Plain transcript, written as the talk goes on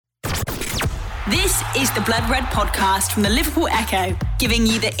This is the Blood Red podcast from the Liverpool Echo, giving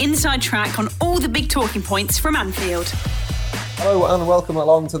you the inside track on all the big talking points from Anfield. Hello and welcome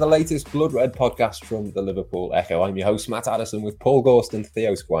along to the latest Blood Red podcast from the Liverpool Echo. I'm your host Matt Addison with Paul Gorst and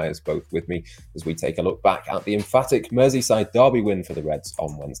Theo Squires both with me as we take a look back at the emphatic Merseyside derby win for the Reds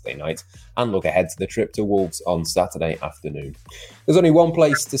on Wednesday night and look ahead to the trip to Wolves on Saturday afternoon. There's only one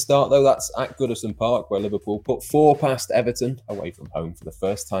place to start though, that's at Goodison Park, where Liverpool put 4 past Everton away from home for the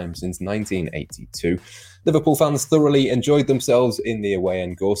first time since 1982. Liverpool fans thoroughly enjoyed themselves in the away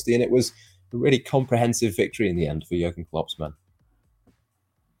end, Gorsty, and it was a really comprehensive victory in the end for Jurgen Klopp's men.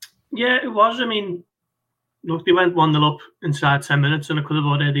 Yeah, it was. I mean, look, they went 1-0 up inside 10 minutes and it could have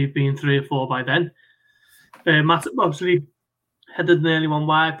already been 3 or 4 by then. Matt obviously headed nearly one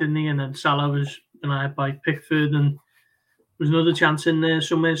wide, didn't he? And then Salah was denied by Pickford and there was another chance in there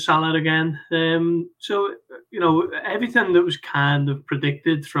somewhere, Salah again. So, you know, everything that was kind of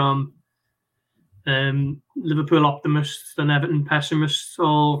predicted from Liverpool optimists and Everton pessimists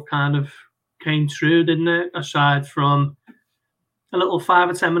all kind of came true, didn't it? Aside from a little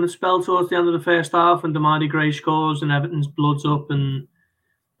 5 or 10 minute spell towards the end of the first half when Demarai Gray scores and Everton's blood's up and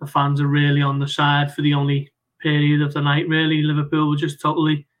the fans are really on the side for the only period of the night, really. Liverpool were just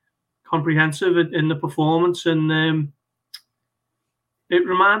totally comprehensive in the performance, and it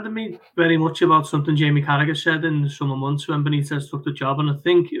reminded me very much about something Jamie Carragher said in the summer months when Benitez took the job, and I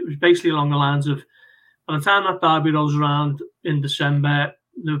think it was basically along the lines of, by the time that derby rolls around in December,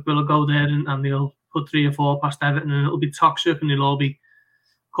 Liverpool will go there and they'll put 3 or 4 past Everton and it'll be toxic and they'll all be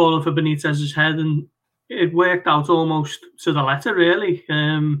calling for Benitez's head, and it worked out almost to the letter, really.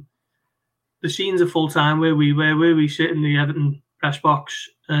 The scenes of full time where we sit in the Everton press box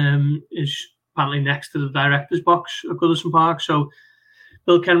is apparently next to the director's box at Goodison Park. So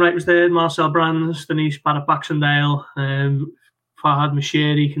Bill Kenwright was there, Marcel Brands, Denise Barrett-Baxendale, Farhad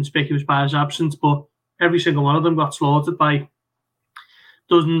Moshiri, conspicuous by his absence, but every single one of them got slaughtered by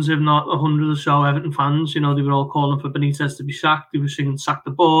dozens, if not 100 or so Everton fans. You know, they were all calling for Benitez to be sacked. They were singing "Sack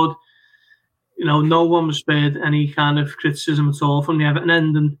the Board." You know, no one was spared any kind of criticism at all from the Everton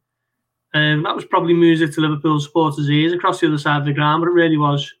end. And that was probably music to Liverpool supporters' ears across the other side of the ground, but it really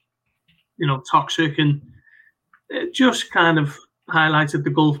was, you know, toxic. And it just kind of highlighted the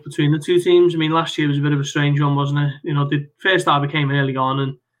gulf between the two teams. I mean, last year was a bit of a strange one, wasn't it? You know, the first derby came early on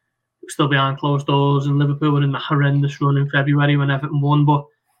and still behind closed doors, and Liverpool were in the horrendous run in February when Everton won. But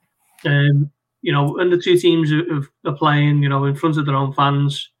you know, and the two teams are playing, you know, in front of their own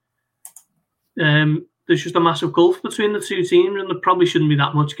fans. There's just a massive gulf between the two teams, and there probably shouldn't be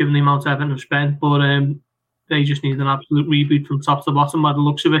that much given the amount Everton have spent. But they just need an absolute reboot from top to bottom by the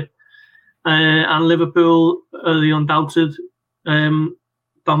looks of it. And Liverpool are the undoubted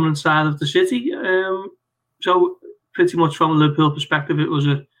dominant side of the city. So pretty much from a Liverpool perspective, it was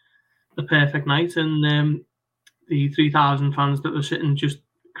a perfect night, and the 3,000 fans that were sitting just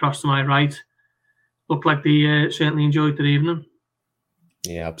across to my right looked like they certainly enjoyed the evening.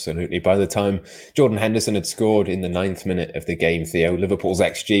 Yeah, absolutely. By the time Jordan Henderson had scored in the 9th minute of the game, Theo, Liverpool's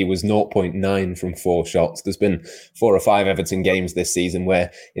XG was 0.9 from 4 shots. There's been 4 or 5 Everton games this season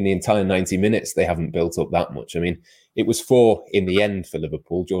where in the entire 90 minutes they haven't built up that much. I mean, it was 4 in the end for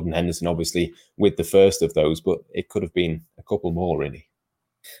Liverpool. Jordan Henderson obviously with the first of those, but it could have been a couple more, really.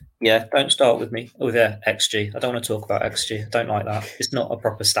 Yeah, don't start with me with XG. I don't want to talk about XG. I don't like that. It's not a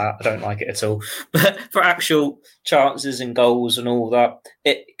proper stat. I don't like it at all. But for actual chances and goals and all that,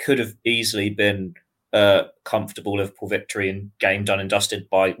 it could have easily been a comfortable Liverpool victory and game done and dusted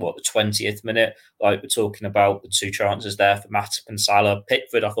by, the 20th minute. Like we're talking about the 2 chances there for Matip and Salah.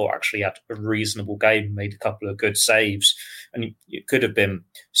 Pickford, I thought, actually had a reasonable game, made a couple of good saves. And it could have been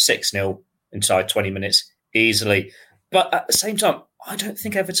 6-0 inside 20 minutes easily. But at the same time, I don't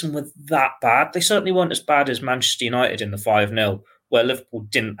think Everton were that bad. They certainly weren't as bad as Manchester United in the 5-0, where Liverpool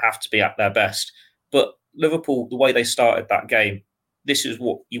didn't have to be at their best. But Liverpool, the way they started that game, this is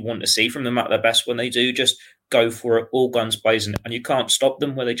what you want to see from them at their best when they do just go for it, all guns blazing. And you can't stop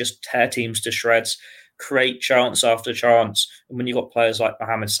them, where they just tear teams to shreds, create chance after chance. And when you've got players like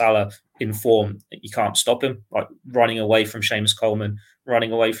Mohamed Salah in form, you can't stop him, like running away from Seamus Coleman,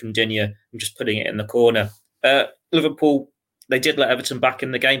 running away from Digne and just putting it in the corner. Liverpool, they did let Everton back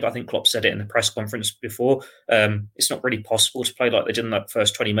in the game, but I think Klopp said it in the press conference before. It's not really possible to play like they did in that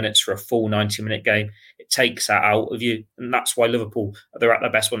first 20 minutes for a full 90-minute game. It takes that out of you, and that's why Liverpool, they're at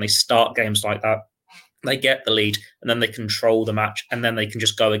their best when they start games like that. They get the lead, and then they control the match, and then they can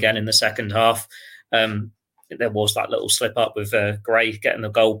just go again in the second half. There was that little slip up with Gray getting the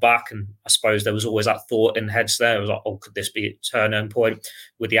goal back, and I suppose there was always that thought in heads there. It was like, could this be a turning point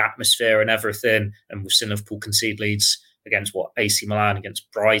with the atmosphere and everything? And we've seen Liverpool concede leads against AC Milan,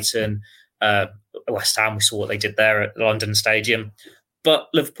 against Brighton. West Ham, we saw what they did there at the London Stadium. But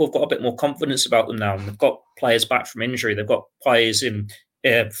Liverpool have got a bit more confidence about them now, and they've got players back from injury. They've got players in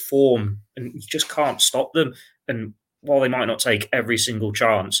form, and you just can't stop them. And while they might not take every single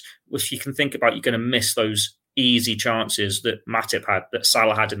chance, if you can think about, you're going to miss those easy chances that Matip had, that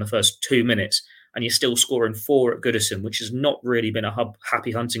Salah had in the first 2 minutes, and you're still scoring 4 at Goodison, which has not really been a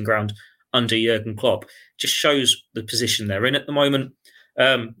happy hunting ground under Jurgen Klopp. Just shows the position they're in at the moment.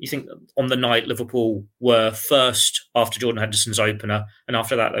 You think on the night Liverpool were first after Jordan Henderson's opener, and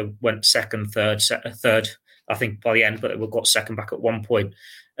after that they went second, third, I think by the end, but they got second back at one point.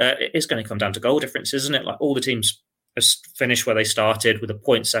 It's going to come down to goal difference, isn't it? Like, all the teams finished where they started, with a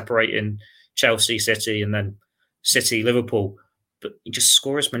point separating Chelsea, City, and then City, Liverpool. But you just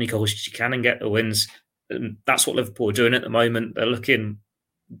score as many goals as you can and get the wins. And that's what Liverpool are doing at the moment. They're looking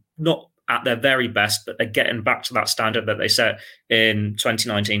not at their very best, but they're getting back to that standard that they set in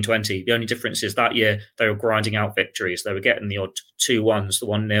 2019-20. The only difference is that year they were grinding out victories. They were getting the odd 2-1s, the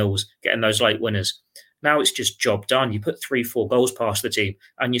 1-0s, getting those late winners. Now it's just job done. You put 3-4 goals past the team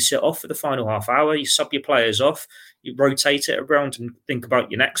and you sit off for the final half hour. You sub your players off, you rotate it around and think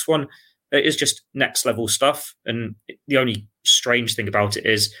about your next one. It is just next level stuff. And the only strange thing about it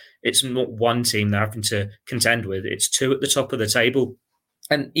is it's not one team they're having to contend with. It's 2 at the top of the table.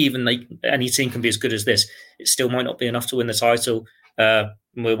 And even any team can be as good as this. It still might not be enough to win the title.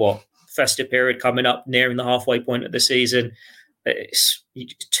 We're festive period coming up, nearing the halfway point of the season. It's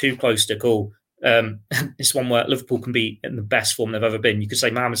too close to call. It's one where Liverpool can be in the best form they've ever been. You could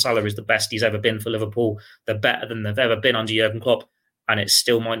say Mohamed Salah is the best he's ever been for Liverpool. They're better than they've ever been under Jurgen Klopp, and it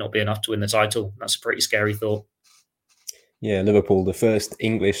still might not be enough to win the title. That's a pretty scary thought. Yeah, Liverpool, the first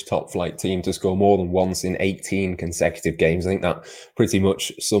English top-flight team to score more than once in 18 consecutive games. I think that pretty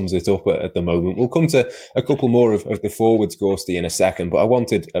much sums it up at the moment. We'll come to a couple more of the forwards, Ghosty, in a second, but I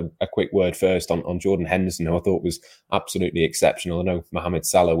wanted a quick word first on Jordan Henderson, who I thought was absolutely exceptional. I know Mohamed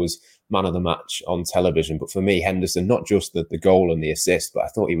Salah was man of the match on television, but for me, Henderson, not just the goal and the assist, but I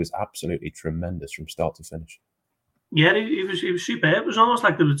thought he was absolutely tremendous from start to finish. Yeah, he was superb. It was almost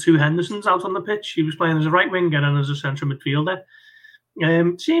like there were 2 Hendersons out on the pitch. He was playing as a right winger and as a central midfielder.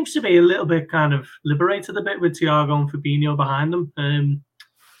 Seems to be a little bit kind of liberated a bit with Thiago and Fabinho behind them.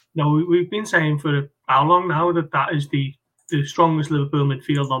 We've been saying for how long now that is the strongest Liverpool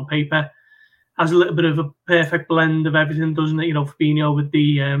midfield on paper. Has a little bit of a perfect blend of everything, doesn't it? Fabinho with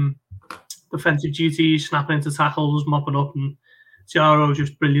the defensive duties, snapping into tackles, mopping up, and Thiago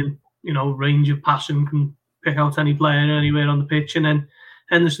just brilliant. Range of passing, can pick out any player anywhere on the pitch, and then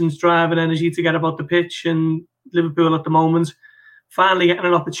Henderson's drive and energy to get about the pitch. And Liverpool at the moment finally getting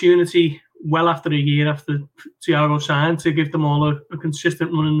an opportunity well after a year after Thiago signed to give them all a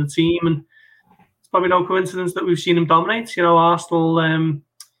consistent run in the team. And it's probably no coincidence that we've seen him dominate. Arsenal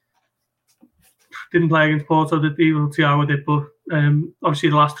didn't play against Porto, Thiago did, but obviously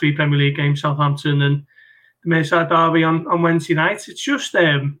the last 3 Premier League games, Southampton and the Merseyside derby on Wednesday night. It's just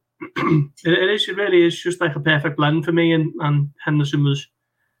it really is just like a perfect blend for me, and Henderson was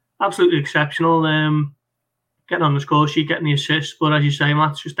absolutely exceptional. Getting on the score sheet, getting the assist, but as you say,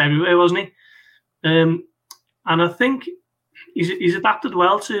 Matt's just everywhere, wasn't he? And I think he's adapted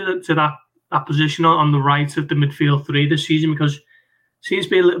well to that position on the right of the midfield 3 this season, because it seems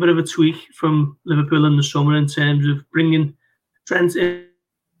to be a little bit of a tweak from Liverpool in the summer in terms of bringing Trent in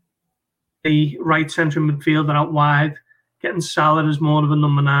the right central midfielder out wide, getting Salah as more of a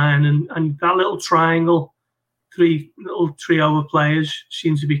number 9, and that little triangle, little trio of players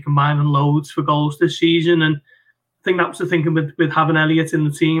seems to be combining loads for goals this season. And I think that was the thinking with having Elliott in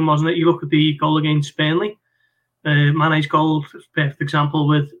the team, wasn't it? You look at the goal against Burnley, Mane's goal, perfect example,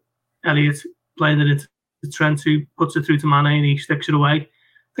 with Elliott playing it into Trent, who puts it through to Mane and he sticks it away. I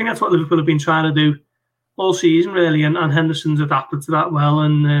think that's what Liverpool have been trying to do all season, really, and Henderson's adapted to that well,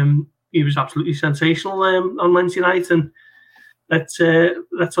 and he was absolutely sensational on Wednesday night, and let's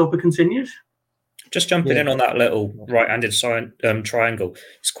hope it continues. Just jumping in on that little right-handed triangle,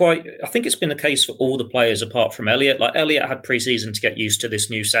 I think it's been the case for all the players apart from Elliott. Like, Elliott had pre-season to get used to this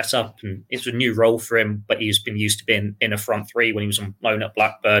new setup, and it's a new role for him, but he's been used to being in a front 3 when he was on loan at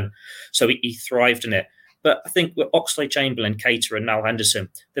Blackburn, so he thrived in it. But I think with Oxlade-Chamberlain, Keita and now Henderson,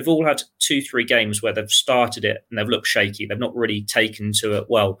 they've all had 2-3 games where they've started it and they've looked shaky. They've not really taken to it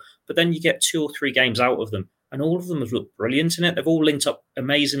well. But then you get 2 or 3 games out of them, and all of them have looked brilliant in it. They've all linked up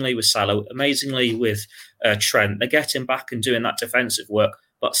amazingly with Salah, amazingly with Trent. They're getting back and doing that defensive work,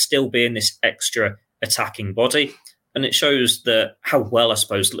 but still being this extra attacking body. And it shows how well, I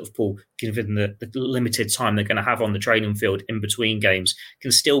suppose, Liverpool, given the limited time they're going to have on the training field in between games,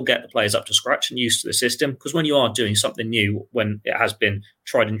 can still get the players up to scratch and used to the system. Because when you are doing something new, when it has been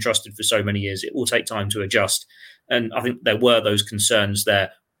tried and trusted for so many years, it will take time to adjust. And I think there were those concerns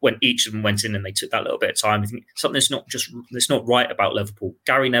there when each of them went in and they took that little bit of time. I think something's it's not right about Liverpool.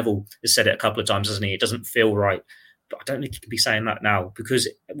 Gary Neville has said it a couple of times, hasn't he? It doesn't feel right. But I don't think he can be saying that now, because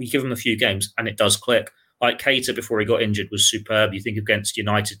we give him a few games and it does click. Like Keita, before he got injured, was superb. You think against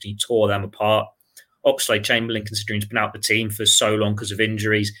United, he tore them apart. Oxlade-Chamberlain, considering he's been out of the team for so long because of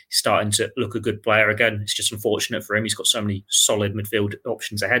injuries, he's starting to look a good player again. It's just unfortunate for him. He's got so many solid midfield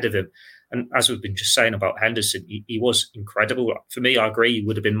options ahead of him. And as we've been just saying about Henderson, he was incredible. For me, I agree, he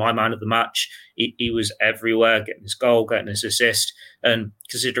would have been my man of the match. He was everywhere, getting his goal, getting his assist. And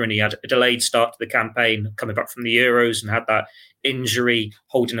considering he had a delayed start to the campaign, coming back from the Euros and had that injury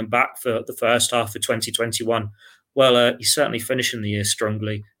holding him back for the first half of 2021, well, he's certainly finishing the year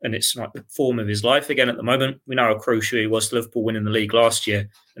strongly, and it's like the form of his life again at the moment. We know how crucial he was to Liverpool winning the league last year,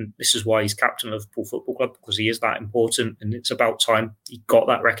 and this is why he's captain of Liverpool Football Club, because he is that important, and it's about time he got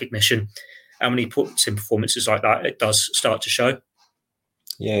that recognition. And when he puts in performances like that, it does start to show.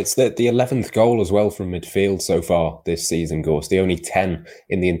 Yeah, it's the 11th goal as well from midfield so far this season, Ghost. The only 10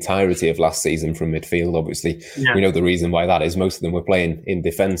 in the entirety of last season from midfield, obviously. Yeah. We know the reason why that is. Most of them were playing in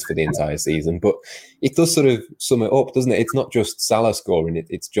defence for the entire season. But it does sort of sum it up, doesn't it? It's not just Salah scoring.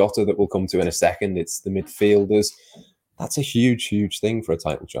 It's Jota that we'll come to in a second. It's the midfielders. That's a huge, huge thing for a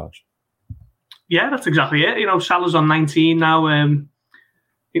title charge. Yeah, that's exactly it. You know, Salah's on 19 now. I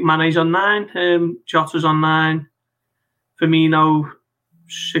think Mane's on 9. Jota's on 9. Firmino,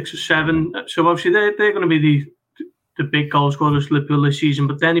 6 or 7. So obviously they're going to be the big goal scorers for Liverpool this season.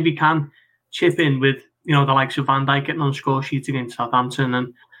 But then if he can chip in with, you know, the likes of Van Dijk getting on the score sheet against Southampton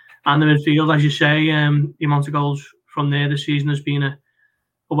and the midfield, as you say, the amount of goals from there this season has been a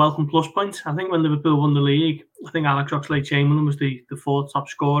welcome plus point. I think when Liverpool won the league, I think Alex Oxlade-Chamberlain was the fourth top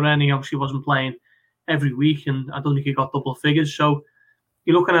scorer, and he obviously wasn't playing every week, and I don't think he got double figures. So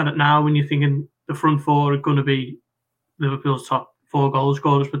you're looking at it now and you're thinking the front four are going to be Liverpool's top 4 goal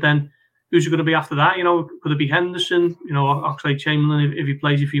scorers, but then who's it going to be after that? You know, could it be Henderson? You know, Oxlade-Chamberlain if he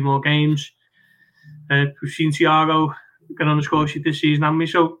plays a few more games. We've seen Thiago get on the score sheet this season, haven't we?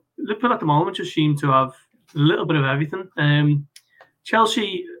 So Liverpool at the moment just seem to have a little bit of everything.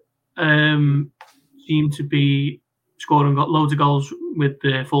 Chelsea seem to be scoring, got loads of goals with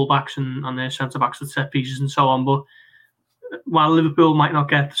their full-backs and their centre-backs at set pieces and so on, but while Liverpool might not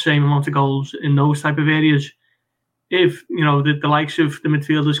get the same amount of goals in those type of areas, if, you know, the likes of the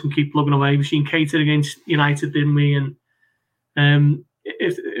midfielders can keep plugging away. We've seen Keita against United, didn't we? And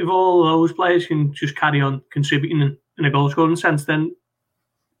if all those players can just carry on contributing in a goal scoring sense, then,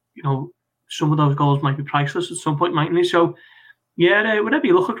 you know, some of those goals might be priceless at some point, mightn't they? So, yeah, whenever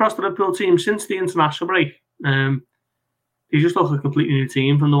you look across the Liverpool team since the international break, they just look a completely new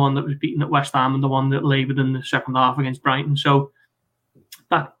team from the one that was beaten at West Ham and the one that laboured in the second half against Brighton. So,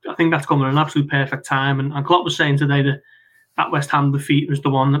 I think that's coming at an absolute perfect time. And Klopp was saying today that West Ham defeat was the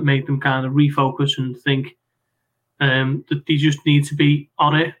one that made them kind of refocus and think that they just need to be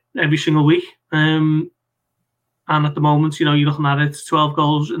on it every single week. And at the moment, you know, you're looking at it, it's 12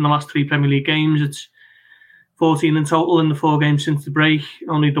 goals in the last 3 Premier League games. It's 14 in total in the 4 games since the break,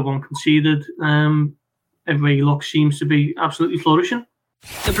 only the 1 conceded. Everywhere you look seems to be absolutely flourishing.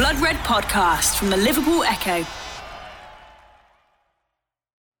 The Blood Red Podcast from the Liverpool Echo.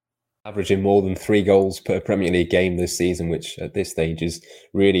 Averaging more than 3 goals per Premier League game this season, which at this stage is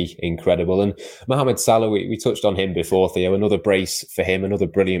really incredible. And Mohamed Salah, we touched on him before, Theo. Another brace for him, another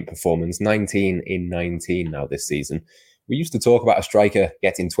brilliant performance. 19 in 19 now this season. We used to talk about a striker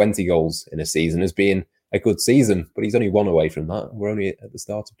getting 20 goals in a season as being a good season, but he's only 1 away from that. We're only at the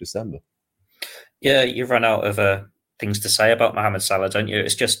start of December. Yeah, you've run out of things to say about Mohamed Salah, don't you?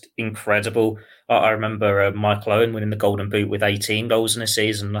 It's just incredible. I remember Michael Owen winning the Golden Boot with 18 goals in a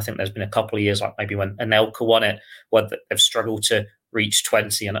season. I think there's been a couple of years, like maybe when Anelka won it, where they've struggled to reach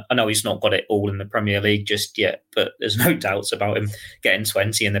 20. And I know he's not got it all in the Premier League just yet, but there's no doubts about him getting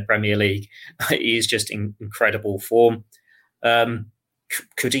 20 in the Premier League. He is just in incredible form.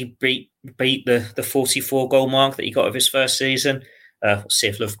 Could he beat the 44 goal mark that he got of his first season? We'll see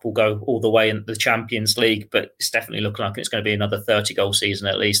if Liverpool go all the way in the Champions League, but it's definitely looking like it's going to be another 30-goal season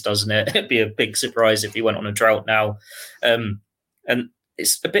at least, doesn't it? It'd be a big surprise if he went on a drought now. And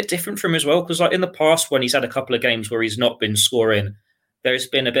it's a bit different from him as well, because like in the past when he's had a couple of games where he's not been scoring, there's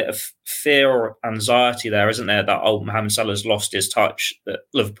been a bit of fear or anxiety there, isn't there, that Mohamed Salah's lost his touch, that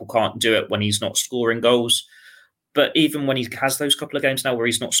Liverpool can't do it when he's not scoring goals. But even when he has those couple of games now where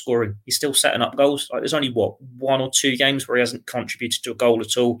he's not scoring, he's still setting up goals. Like, there's only, 1 or 2 games where he hasn't contributed to a goal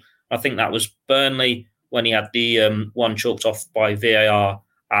at all. I think that was Burnley when he had the one chalked off by VAR,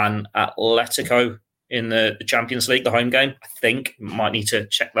 and Atletico in the Champions League, the home game. I think might need to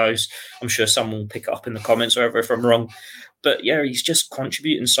check those. I'm sure someone will pick it up in the comments or wherever if I'm wrong. But yeah, he's just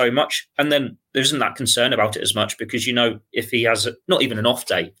contributing so much. And then there isn't that concern about it as much because, if he has not even an off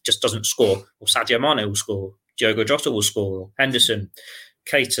day, just doesn't score, well, Sadio Mane will score, Diogo Jota will score, Henderson,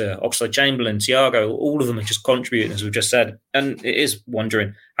 Keita, Oxlade-Chamberlain, Thiago, all of them are just contributing, as we've just said. And it is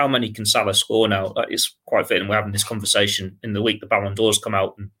wondering, how many can Salah score now? It's quite fitting we're having this conversation in the week the Ballon d'Or's come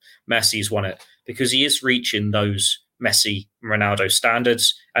out and Messi's won it, because he is reaching those Messi, Ronaldo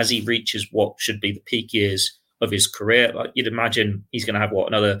standards as he reaches what should be the peak years of his career. Like, you'd imagine he's going to have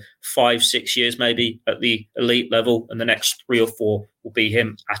another 5-6 years maybe at the elite level, and the next 3 or 4 will be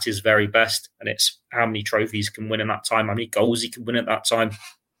him at his very best. And it's how many trophies he can win in that time, how many goals he can win at that time.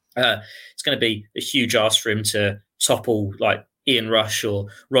 It's going to be a huge ask for him to topple like Ian Rush or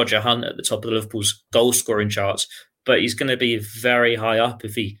Roger Hunt at the top of the Liverpool's goal scoring charts. But he's going to be very high up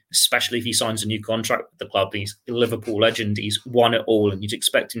especially if he signs a new contract with the club. He's a Liverpool legend. He's won it all, and you'd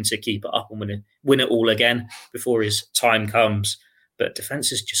expect him to keep it up and win it all again before his time comes. But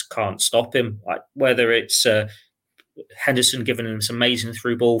defences just can't stop him. Like, whether it's Henderson giving him this amazing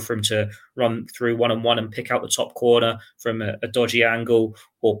through ball for him to run through 1-on-1 and pick out the top corner from a dodgy angle,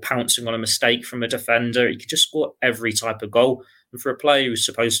 or pouncing on a mistake from a defender, he could just score every type of goal. And for a player who's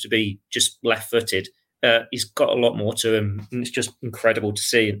supposed to be just left-footed, he's got a lot more to him, and it's just incredible to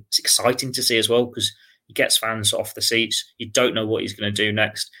see. And it's exciting to see as well, because he gets fans off the seats. You don't know what he's going to do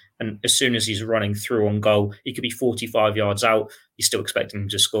next. And as soon as he's running through on goal, he could be 45 yards out. You're still expecting him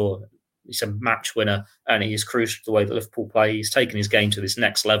to score. He's a match winner, and he is crucial to the way that Liverpool play. He's taken his game to this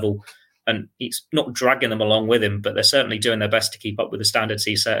next level, and he's not dragging them along with him, but they're certainly doing their best to keep up with the standards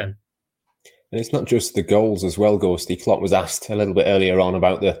he's setting. And it's not just the goals as well, Ghosty. Klopp was asked a little bit earlier on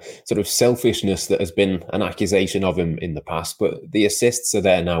about the sort of selfishness that has been an accusation of him in the past, but the assists are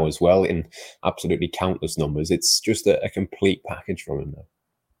there now as well in absolutely countless numbers. It's just a complete package from him now.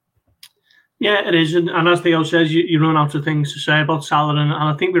 Yeah, it is. And as Theo says, you run out of things to say about Salah, and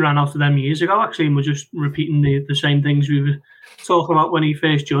I think we ran out of them years ago, actually, and we're just repeating the same things we were talking about when he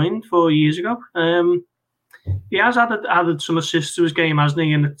first joined 4 years ago. He has added some assists to his game, hasn't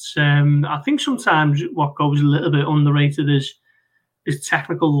he? And it's I think sometimes what goes a little bit underrated is his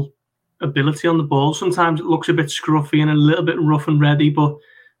technical ability on the ball. Sometimes it looks a bit scruffy and a little bit rough and ready, but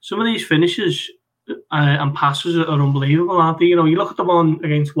some of these finishes and passes are unbelievable, aren't they? You look at the one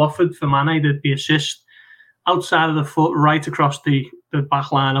against Watford for Mane, the assist outside of the foot, right across the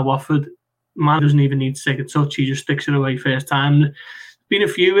back line of Watford. Mane doesn't even need to take a touch; he just sticks it away first time. There's been a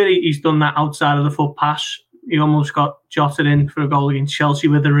few where he's done that outside of the foot pass. He almost got jotted in for a goal against Chelsea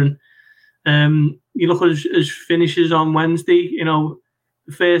with her. And you look at his finishes on Wednesday, the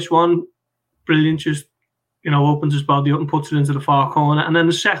first one, brilliant, just, opens his body up and puts it into the far corner. And then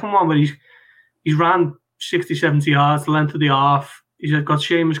the second one where he's ran 60, 70 yards, the length of the half. He's got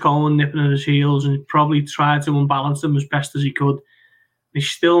Seamus Coleman nipping at his heels and probably tried to unbalance them as best as he could. He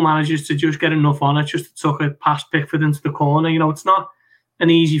still manages to just get enough on it just to tuck it past Pickford into the corner. It's not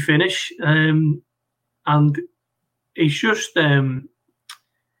an easy finish. And he's just another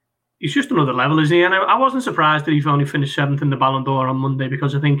level, isn't he? And I wasn't surprised that he's only finished 7th in the Ballon d'Or on Monday,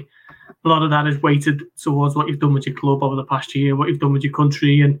 because I think a lot of that is weighted towards what you've done with your club over the past year, what you've done with your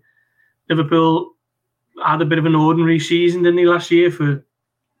country. And Liverpool had a bit of an ordinary season, didn't he, last year, for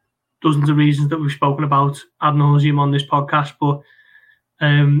dozens of reasons that we've spoken about ad nauseum on this podcast. But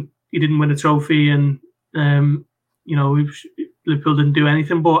he didn't win a trophy, and Liverpool didn't do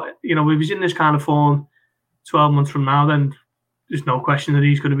anything. But if he's in this kind of form 12 months from now, then there's no question that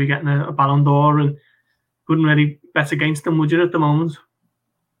he's going to be getting a Ballon d'Or, and wouldn't really bet against him, would you, at the moment?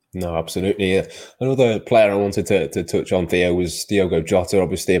 No, absolutely. Yeah. Another player I wanted to touch on, Theo, was Diogo Jota.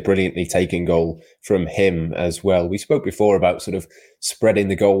 Obviously, a brilliantly taken goal from him as well. We spoke before about sort of spreading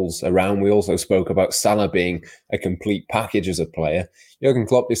the goals around. We also spoke about Salah being a complete package as a player. Jurgen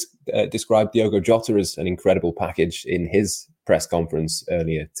Klopp described Diogo Jota as an incredible package in his press conference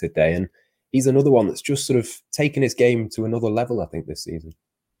earlier today. And he's another one that's just sort of taken his game to another level, I think, this season.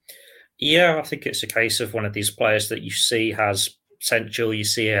 Yeah, I think it's a case of one of these players that you see has potential, you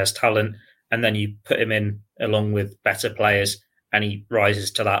see he has talent, and then you put him in along with better players and he rises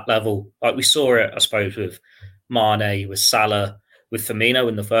to that level. Like we saw it, I suppose, with Mane, with Salah, with Firmino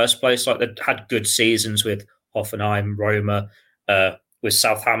in the first place. Like they'd had good seasons with Hoffenheim, Roma, with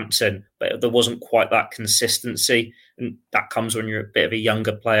Southampton, but there wasn't quite that consistency. And that comes when you're a bit of a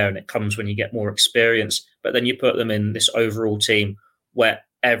younger player, and it comes when you get more experience. but then you put them in this overall team where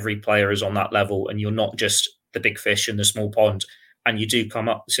every player is on that level and you're not just the big fish in the small pond, and you do come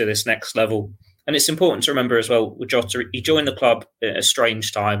up to this next level. And it's important to remember as well with Jota, he joined the club at a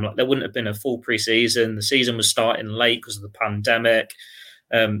strange time. Like, there wouldn't have been a full pre-season. The season was starting late because of the pandemic.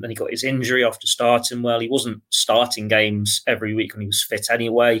 Then he got his injury after starting well. He wasn't starting games every week when he was fit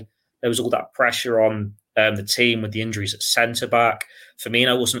anyway. There was all that pressure on the team with the injuries at centre-back.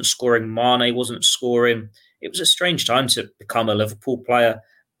 Firmino wasn't scoring. Mane wasn't scoring. It was a strange time to become a Liverpool player.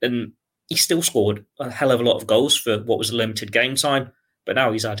 And he still scored a hell of a lot of goals for what was a limited game time. But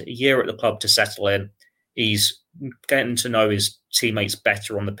now he's had a year at the club to settle in. He's getting to know his teammates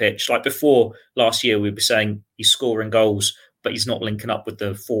better on the pitch. Like before last year, we were saying he's scoring goals, but he's not linking up with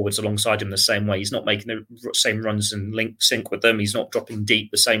the forwards alongside him the same way. He's not making the same runs and sync with them. He's not dropping deep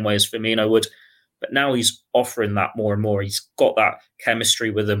the same way as Firmino would. But now he's offering that more and more. He's got that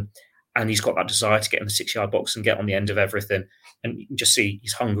chemistry with them, and he's got that desire to get in the 6-yard box and get on the end of everything. And you can just see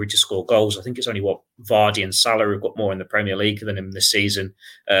he's hungry to score goals. I think it's only Vardy and Salah who've got more in the Premier League than him this season.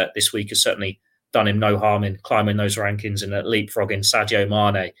 This week has certainly done him no harm in climbing those rankings and leapfrogging Sadio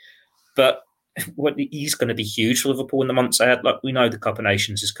Mane. But he's going to be huge for Liverpool in the months ahead. Like, we know the Cup of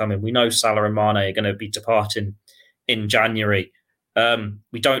Nations is coming. We know Salah and Mane are going to be departing in January.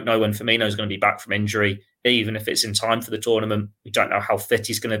 We don't know when Firmino is going to be back from injury, even if it's in time for the tournament. We don't know how fit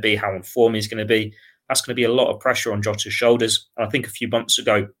he's going to be, how in form he's going to be. That's going to be a lot of pressure on Jota's shoulders. And I think a few months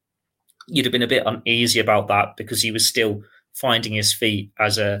ago, you'd have been a bit uneasy about that because he was still finding his feet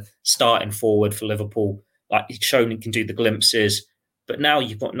as a starting forward for Liverpool. Like, he's shown he can do the glimpses. But now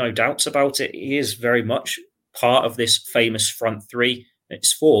you've got no doubts about it. He is very much part of this famous front three.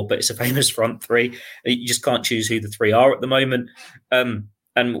 It's 4, but it's a famous front three. You just can't choose who the 3 are at the moment. And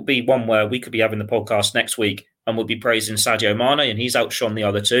it'll be one where we could be having the podcast next week and we'll be praising Sadio Mane, and he's outshone the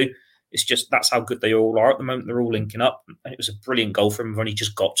other 2. It's just, that's how good they all are at the moment. They're all linking up. And it was a brilliant goal from him when he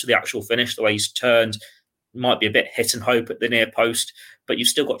just got to the actual finish, the way he's turned. Might be a bit hit and hope at the near post, but you've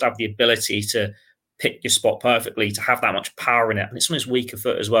still got to have the ability to pick your spot perfectly, to have that much power in it. And it's on his weaker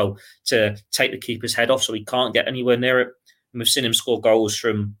foot as well, to take the keeper's head off so he can't get anywhere near it. And we've seen him score goals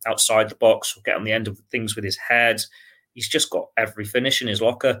from outside the box or get on the end of things with his head. He's just got every finish in his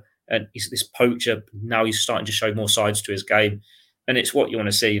locker. And he's this poacher. Now he's starting to show more sides to his game. And it's what you want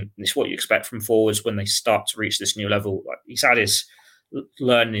to see. And it's what you expect from forwards when they start to reach this new level. Like, he's had his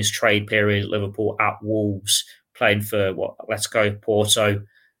learning his trade period at Liverpool, at Wolves, playing for Atletico, Porto.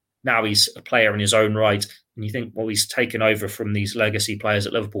 Now he's a player in his own right. And you think, well, he's taken over from these legacy players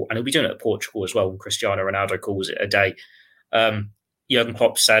at Liverpool. And he'll be doing it at Portugal as well when Cristiano Ronaldo calls it a day. Jurgen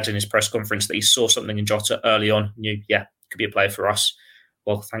Klopp said in his press conference that he saw something in Jota early on, knew, could be a player for us.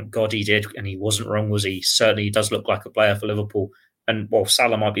 Well, thank God he did. And he wasn't wrong, was he? Certainly he does look like a player for Liverpool. And while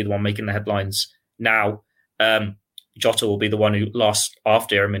Salah might be the one making the headlines now, Jota will be the one who lasts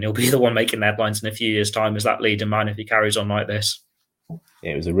after him, and he'll be the one making the headlines in a few years' time as that leading man if he carries on like this.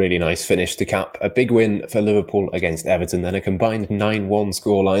 It was a really nice finish to cap a big win for Liverpool against Everton, then a combined 9-1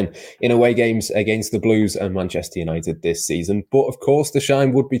 scoreline in away games against the Blues and Manchester United this season. But of course, the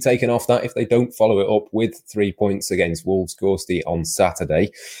shine would be taken off that if they don't follow it up with 3 points against Wolves Gorsty on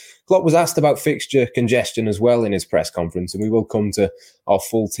Saturday. Klopp was asked about fixture congestion as well in his press conference, and we will come to our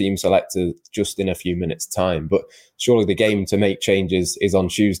full team selector just in a few minutes' time. But surely the game to make changes is on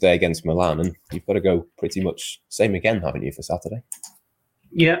Tuesday against Milan, and you've got to go pretty much same again, haven't you, for Saturday?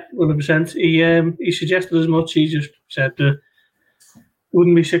 Yeah, 100%. He suggested as much. He just said there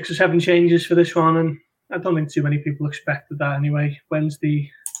wouldn't be 6 or 7 changes for this one, and I don't think too many people expected that anyway.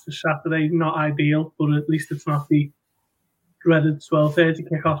 Wednesday to Saturday, not ideal, but at least it's not the dreaded 12:30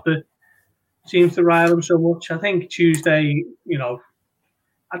 kick-off that seems to rile him so much. I think Tuesday,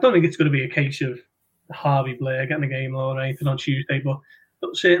 I don't think it's going to be a case of Harvey Blair getting a game or anything on Tuesday, but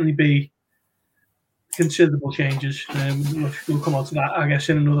there'll certainly be considerable changes. We'll come on to that, I guess,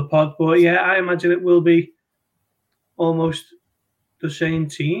 in another pod. But yeah, I imagine it will be almost the same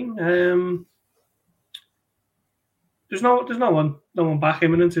team. There's no one back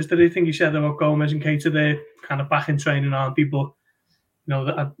imminent. Is there anything you said about Gomez and Keita? They're kind of back in training, aren't they? But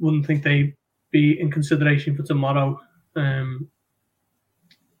that I wouldn't think they'd be in consideration for tomorrow.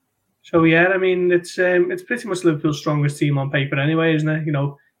 So yeah, I mean, it's pretty much Liverpool's strongest team on paper anyway, isn't it?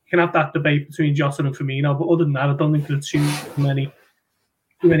 You can have that debate between Jota and Firmino, but other than that, I don't think there's too many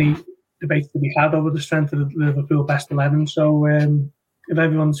debates to be had over the strength of the Liverpool best 11. So if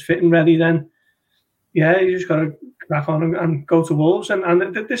everyone's fit and ready, then yeah, you just got to crack on and go to Wolves.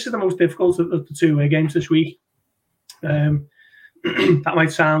 And this is the most difficult of the 2 away games this week. That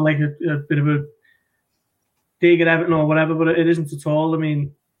might sound like a bit of a dig at Everton or whatever, but it isn't at all. I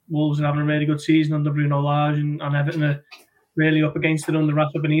mean, Wolves are having a really good season under Bruno Lage, and Everton are really up against it under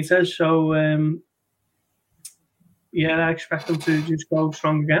Rafa Benitez. So, I expect them to just go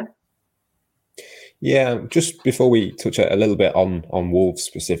strong again. Yeah, just before we touch a little bit on Wolves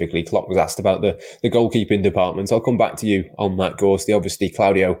specifically, Klopp was asked about the goalkeeping department. I'll come back to you on that, Gorsty. Obviously,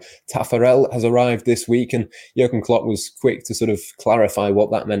 Claudio Taffarel has arrived this week, and Jurgen Klopp was quick to sort of clarify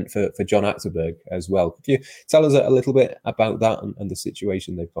what that meant for John Achterberg as well. Could you tell us a little bit about that and the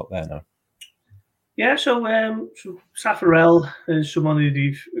situation they've got there now? Yeah, so Taffarel is someone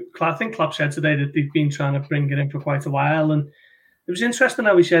who I think Klopp said today that they've been trying to bring it in for quite a while, and it was interesting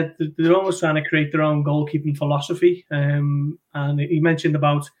how he said that they're almost trying to create their own goalkeeping philosophy. And he mentioned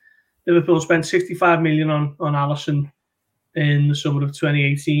about Liverpool spent 65 million on Alisson in the summer of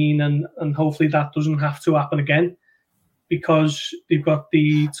 2018, and hopefully that doesn't have to happen again, because they've got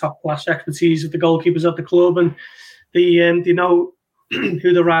the top class expertise of the goalkeepers at the club, and they know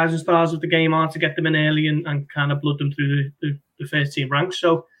who the rising stars of the game are to get them in early and kind of blood them through the first team ranks.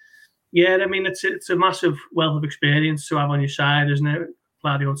 So, yeah, I mean, it's a massive wealth of experience to have on your side, isn't it?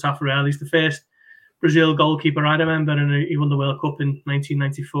 Claudio Taffarel, he's the first Brazil goalkeeper I remember, and he won the World Cup in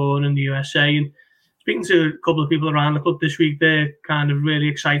 1994 in the USA. And speaking to a couple of people around the club this week, they're kind of really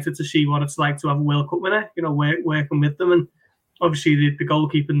excited to see what it's like to have a World Cup winner, working with them. And obviously the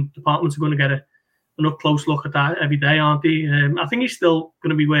goalkeeping departments are going to get an up-close look at that every day, aren't they? I think he's still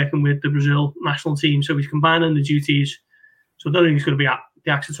going to be working with the Brazil national team, so he's combining the duties. So I don't think he's going to be at the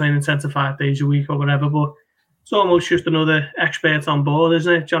AXA training centre 5 days a week or whatever, but it's almost just another expert on board,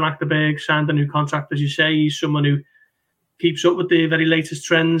 isn't it? John Achterberg signed a new contract, as you say. He's someone who keeps up with the very latest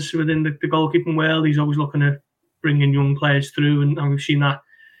trends within the goalkeeping world. He's always looking at bringing young players through, and we've seen that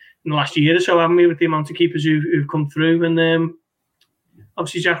in the last year or so, haven't we, with the amount of keepers who've come through. And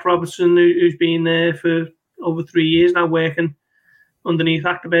obviously Jack Robertson, who's been there for over 3 years now, working underneath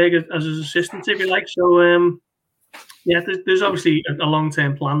Achterberg as his assistant, if you like. So, there's obviously a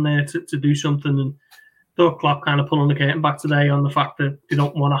long-term plan there to do something. And Doug Klopp kind of pulling the curtain back today on the fact that they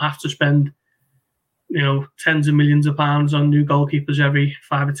don't want to have to spend, tens of millions of pounds on new goalkeepers every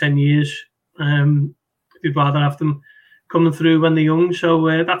 5 or 10 years. They'd rather have them coming through when they're young. So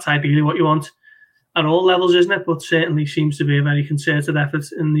that's ideally what you want at all levels, isn't it? But certainly seems to be a very concerted effort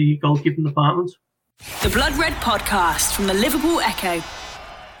in the goalkeeping department. The Blood Red Podcast from the Liverpool Echo.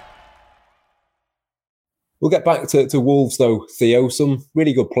 We'll get back to Wolves, though, Theo. Some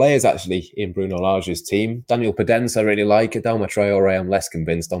really good players, actually, in Bruno Lage's team. Daniel Podence, I really like. Adama Traore, I'm less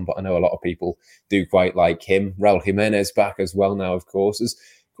convinced on, but I know a lot of people do quite like him. Raul Jimenez back as well now, of course. As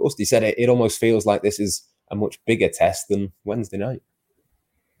Gorsty said, it almost feels like this is a much bigger test than Wednesday night.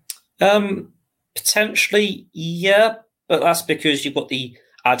 Potentially, yeah. But that's because you've got the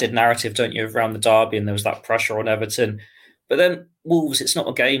added narrative, don't you, around the derby, and there was that pressure on Everton. But then Wolves, it's not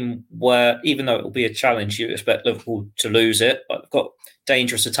a game where, even though it will be a challenge, you expect Liverpool to lose it. But they've got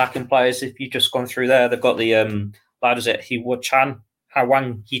dangerous attacking players. If you've just gone through there, they've got the lad, is it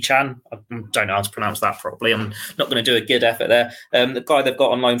Hwang Hee-chan? I don't know how to pronounce that properly. I'm not going to do a good effort there. The guy they've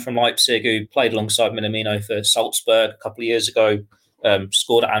got on loan from Leipzig, who played alongside Minamino for Salzburg a couple of years ago,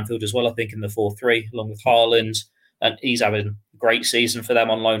 scored at Anfield as well, I think, in the 4-3, along with Haaland. And he's having a great season for them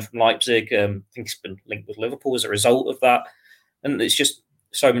on loan from Leipzig. I think he's been linked with Liverpool as a result of that. And it's just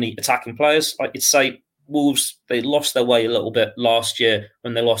so many attacking players. Like you'd say, Wolves, they lost their way a little bit last year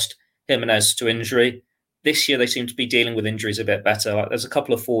when they lost Jimenez to injury. This year, they seem to be dealing with injuries a bit better. Like there's a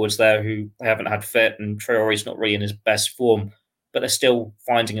couple of forwards there who they haven't had fit, and Traore's not really in his best form, but they're still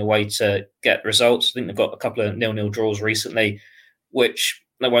finding a way to get results. I think they've got a couple of 0-0 draws recently, which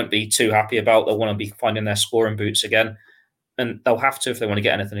they won't be too happy about. They'll want to be finding their scoring boots again. And they'll have to if they want to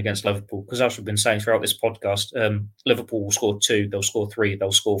get anything against Liverpool. Because as we've been saying throughout this podcast, Liverpool will score 2, they'll score 3,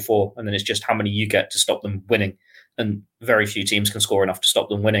 they'll score 4. And then it's just how many you get to stop them winning. And very few teams can score enough to stop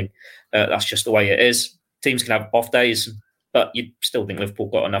them winning. That's just the way it is. Teams can have off days, but you still think Liverpool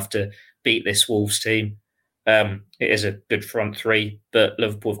got enough to beat this Wolves team. It is a good front three, but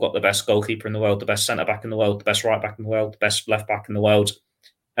Liverpool have got the best goalkeeper in the world, the best centre-back in the world, the best right-back in the world, the best left-back in the world.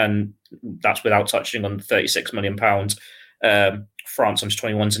 And that's without touching on the £36 million France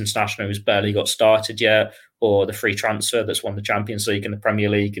under-21s international who's barely got started yet, or the free transfer that's won the Champions League and the Premier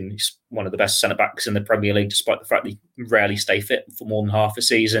League, and he's one of the best centre-backs in the Premier League, despite the fact that he rarely stay fit for more than half a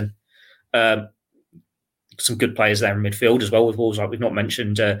season. Some good players there in midfield as well with Wolves, like we've not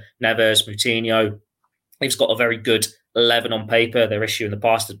mentioned Neves, Moutinho. They've got a very good 11 on paper. Their issue in the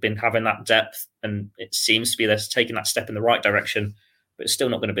past has been having that depth, and it seems to be they're taking that step in the right direction, but it's still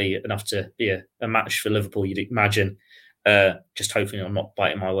not going to be enough to be a match for Liverpool, you'd imagine. Just hoping I'm not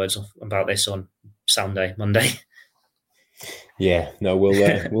biting my words off about this on Monday. Yeah, no,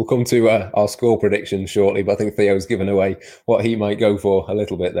 we'll come to our score prediction shortly, but I think Theo's given away what he might go for a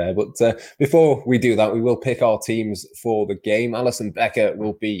little bit there. But before we do that, we will pick our teams for the game. Alisson Becker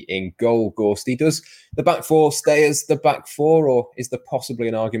will be in goal. Gorsty, does the back four stay as the back four, or is there possibly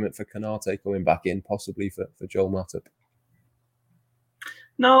an argument for Konate coming back in, possibly for Joel Matip?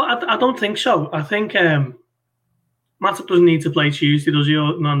 No, I don't think so. I think Matip doesn't need to play Tuesday, does he?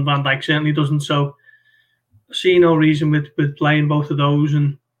 And Van Dijk certainly doesn't. So I see no reason with playing both of those,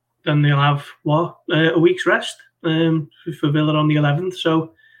 and then they'll have a week's rest for Villa on the 11th.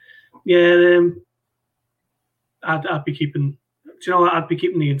 So yeah, I'd be keeping. Do you know what? I'd be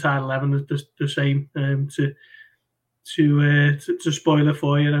keeping the entire 11 the same to spoil it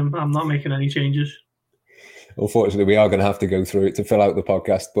for you. I'm not making any changes. Unfortunately, we are going to have to go through it to fill out the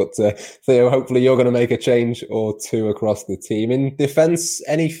podcast. But Theo, hopefully you're going to make a change or two across the team. In defence,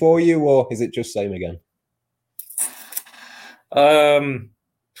 any for you, or is it just same again?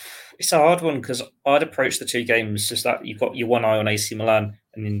 It's a hard one because I'd approach the two games just that you've got your one eye on AC Milan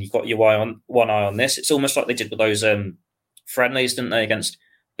and then you've got your one eye on this. It's almost like they did with those friendlies, didn't they, against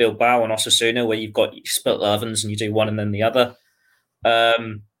Bilbao and Osasuna, where you split 11s and you do one and then the other.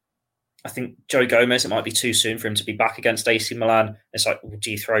 I think Joe Gomez, it might be too soon for him to be back against AC Milan. It's like, do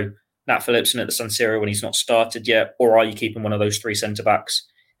you throw Nat Phillips in at the San Siro when he's not started yet, or are you keeping one of those three centre backs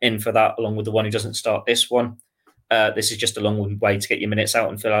in for that, along with the one who doesn't start this one? This is just a long way to get your minutes out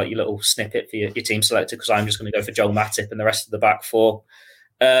and fill out your little snippet for your team selector, because I'm just going to go for Joel Matip and the rest of the back four.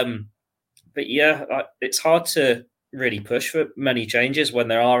 But yeah, it's hard to really push for many changes when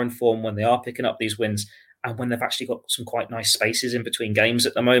they are in form, when they are picking up these wins, and when they've actually got some quite nice spaces in between games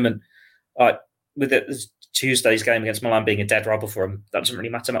at the moment. With Tuesday's game against Milan being a dead rubber for them, that doesn't really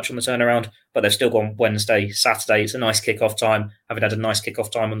matter much on the turnaround, but they've still gone Wednesday, Saturday. It's a nice kick-off time. Having had a nice kick-off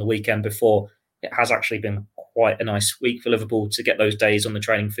time on the weekend before, it has actually been quite a nice week for Liverpool to get those days on the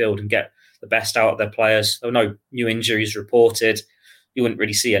training field and get the best out of their players. There were no new injuries reported. You wouldn't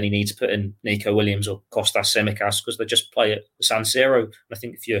really see any need to put in Nico Williams or Kostas Tsimikas because they just play at the San Siro. And I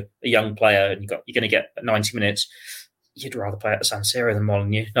think if you're a young player and you're going to get 90 minutes, you'd rather play at the San Siro than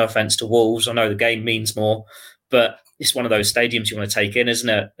Molineux. No offence to Wolves. I know the game means more, but it's one of those stadiums you want to take in, isn't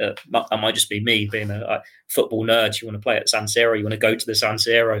it? That might just be me being a football nerd. You want to play at San Siro. You want to go to the San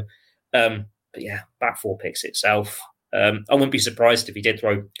Siro. But yeah, back four picks itself. I wouldn't be surprised if he did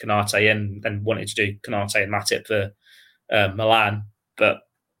throw Konate in and wanted to do Konate and Matip for Milan, but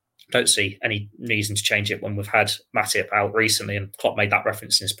I don't see any reason to change it when we've had Matip out recently, and Klopp made that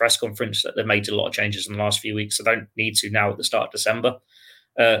reference in his press conference that they've made a lot of changes in the last few weeks, so don't need to now at the start of December.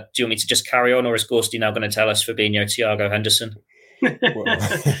 Do you want me to just carry on, or is Gorsty now going to tell us Fabinho, Thiago, Henderson?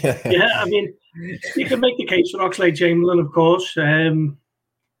 Yeah, I mean, you can make the case for Oxlade-Chamberlain, of course.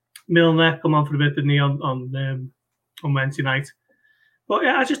 Milner come on for a bit, didn't he, on Wednesday night? But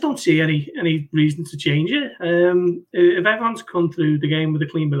yeah, I just don't see any reason to change it. If everyone's come through the game with a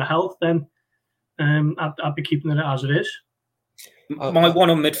clean bill of health, then I'd be keeping it as it is. My one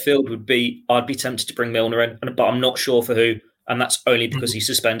on midfield would be, I'd be tempted to bring Milner in, but I'm not sure for who, and that's only because he's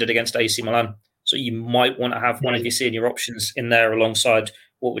suspended against AC Milan. So you might want to have one of your senior options in there alongside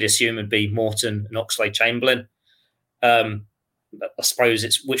what we'd assume would be Morton and Oxlade-Chamberlain. I suppose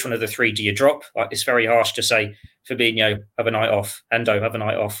it's which one of the three do you drop? It's very harsh to say Fabinho have a night off, Endo have a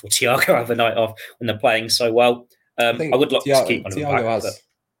night off, or Thiago have a night off when they're playing so well. I would like to keep one of them back.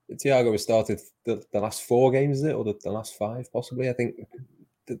 Thiago has started the last 4 games, is it, or the last 5 possibly? I think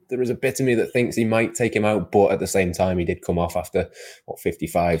there is a bit of me that thinks he might take him out, but at the same time he did come off after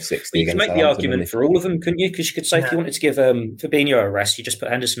 55, 60. You can make the argument for all of them, couldn't you? Because you could say if you wanted to give Fabinho a rest, you just put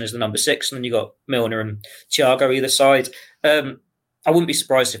Henderson as the number 6, and then you got Milner and Thiago either side. I wouldn't be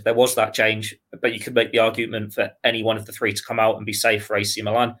surprised if there was that change, but you could make the argument for any one of the three to come out and be safe for AC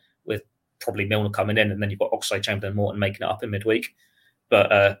Milan, with probably Milner coming in, and then you've got Oxlade-Chamberlain and Morton making it up in midweek.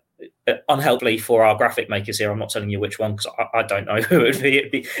 But unhelpfully for our graphic makers here, I'm not telling you which one because I don't know who it would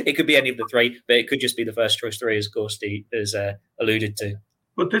be. It could be any of the three, but it could just be the first choice 3, as Gorsty has alluded to.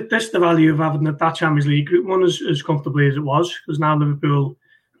 But that's the value of having that Champions League group one as comfortably as it was, because now Liverpool,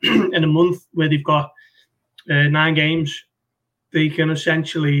 in a month where they've got 9 games, they can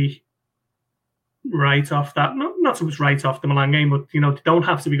essentially write off that, not so much write off the Milan game, but they don't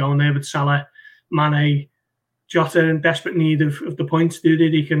have to be going there with Salah, Mane, Jota in desperate need of the points, do they?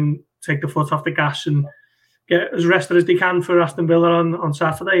 They can take the foot off the gas and get as rested as they can for Aston Villa on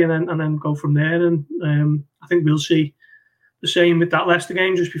Saturday, and then go from there. And I think we'll see the same with that Leicester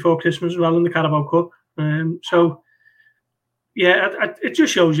game just before Christmas as well in the Carabao Cup. So yeah, it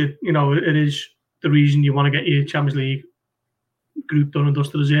just shows you, it is the reason you want to get your Champions League group done and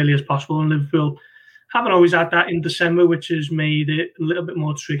dusted as early as possible. And Liverpool haven't always had that in December, which has made it a little bit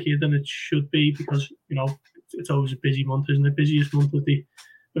more trickier than it should be because, it's always a busy month, isn't it? Busiest month of the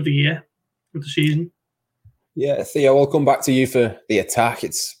year, of the season. Yeah, Theo, I'll come back to you for the attack.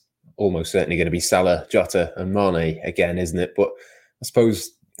 It's almost certainly going to be Salah, Jota and Mane again, isn't it? But I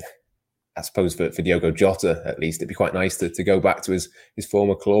suppose for Diogo Jota, at least, it'd be quite nice to go back to his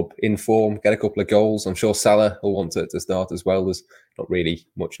former club in form, get a couple of goals. I'm sure Salah will want to start as well. There's not really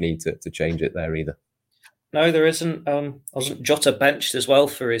much need to change it there either. No, there isn't. Wasn't Jota benched as well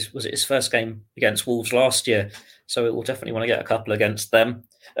for his first game against Wolves last year? So it will definitely want to get a couple against them.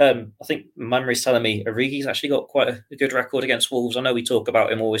 I think memory's telling me Origi's actually got quite a good record against Wolves. I know we talk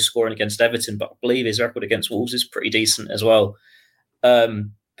about him always scoring against Everton, but I believe his record against Wolves is pretty decent as well.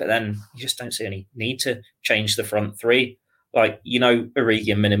 But then you just don't see any need to change the front three. Origi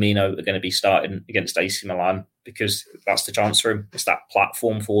and Minamino are going to be starting against AC Milan because that's the chance for him. It's that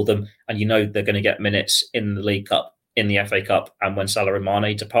platform for them. And they're going to get minutes in the League Cup, in the FA Cup, and when Salah and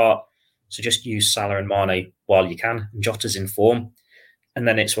Mane depart. So just use Salah and Mane while you can. And Jota's in form. And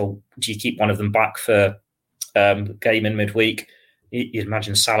then it's, do you keep one of them back for game in midweek? You'd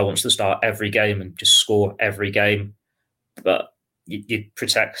imagine Salah wants to start every game and just score every game. But you'd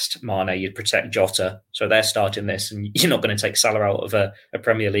protect Mane, you'd protect Jota. So they're starting this, and you're not going to take Salah out of a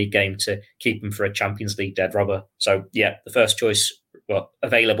Premier League game to keep him for a Champions League dead rubber. So, yeah, the first choice,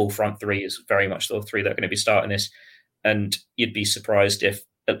 available front three is very much the three that are going to be starting this. And you'd be surprised if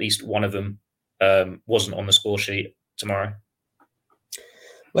at least one of them wasn't on the score sheet tomorrow.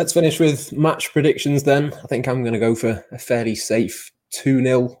 Let's finish with match predictions then. I think I'm going to go for a fairly safe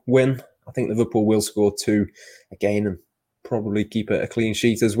 2-0 win. I think Liverpool will score 2 again and probably keep a clean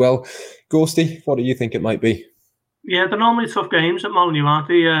sheet as well. Ghosty, what do you think it might be? Yeah, they're normally tough games at Molineux, aren't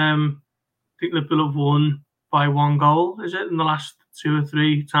they? I think Liverpool have won by 1 goal, is it, in the last 2 or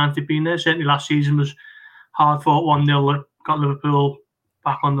 3 times they've been there? Certainly last season was hard fought 1-0 that got Liverpool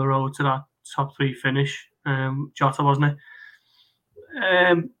back on the road to that top 3 finish. Jota, wasn't it?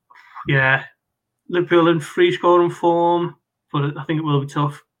 Yeah, Liverpool in free scoring form, but I think it will be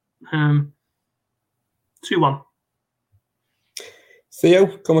tough. 2-1.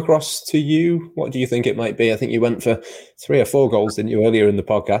 Theo, come across to you. What do you think it might be? I think you went for 3 or 4 goals, didn't you, earlier in the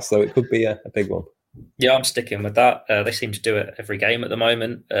podcast? So it could be a big one. Yeah, I'm sticking with that. They seem to do it every game at the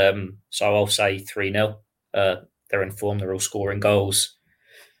moment. So I'll say 3-0. They're in form. They're all scoring goals.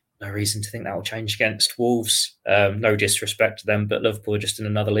 No reason to think that will change against Wolves. No disrespect to them, but Liverpool are just in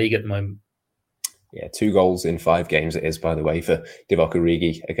another league at the moment. Yeah, 2 goals in 5 games it is, by the way, for Divock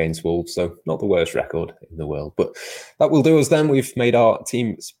Origi against Wolves. So not the worst record in the world. But that will do us then. We've made our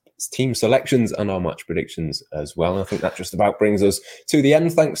team selections and our match predictions as well. And I think that just about brings us to the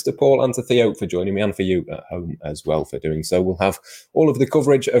end. Thanks to Paul and to Theo for joining me, and for you at home as well for doing so. We'll have all of the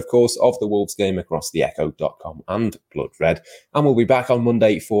coverage, of course, of the Wolves game across theecho.com and Blood Red. And we'll be back on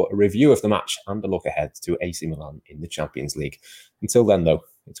Monday for a review of the match and a look ahead to AC Milan in the Champions League. Until then, though,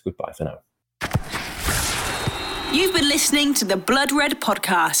 it's goodbye for now. You've been listening to the Blood Red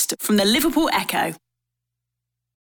podcast from the Liverpool Echo.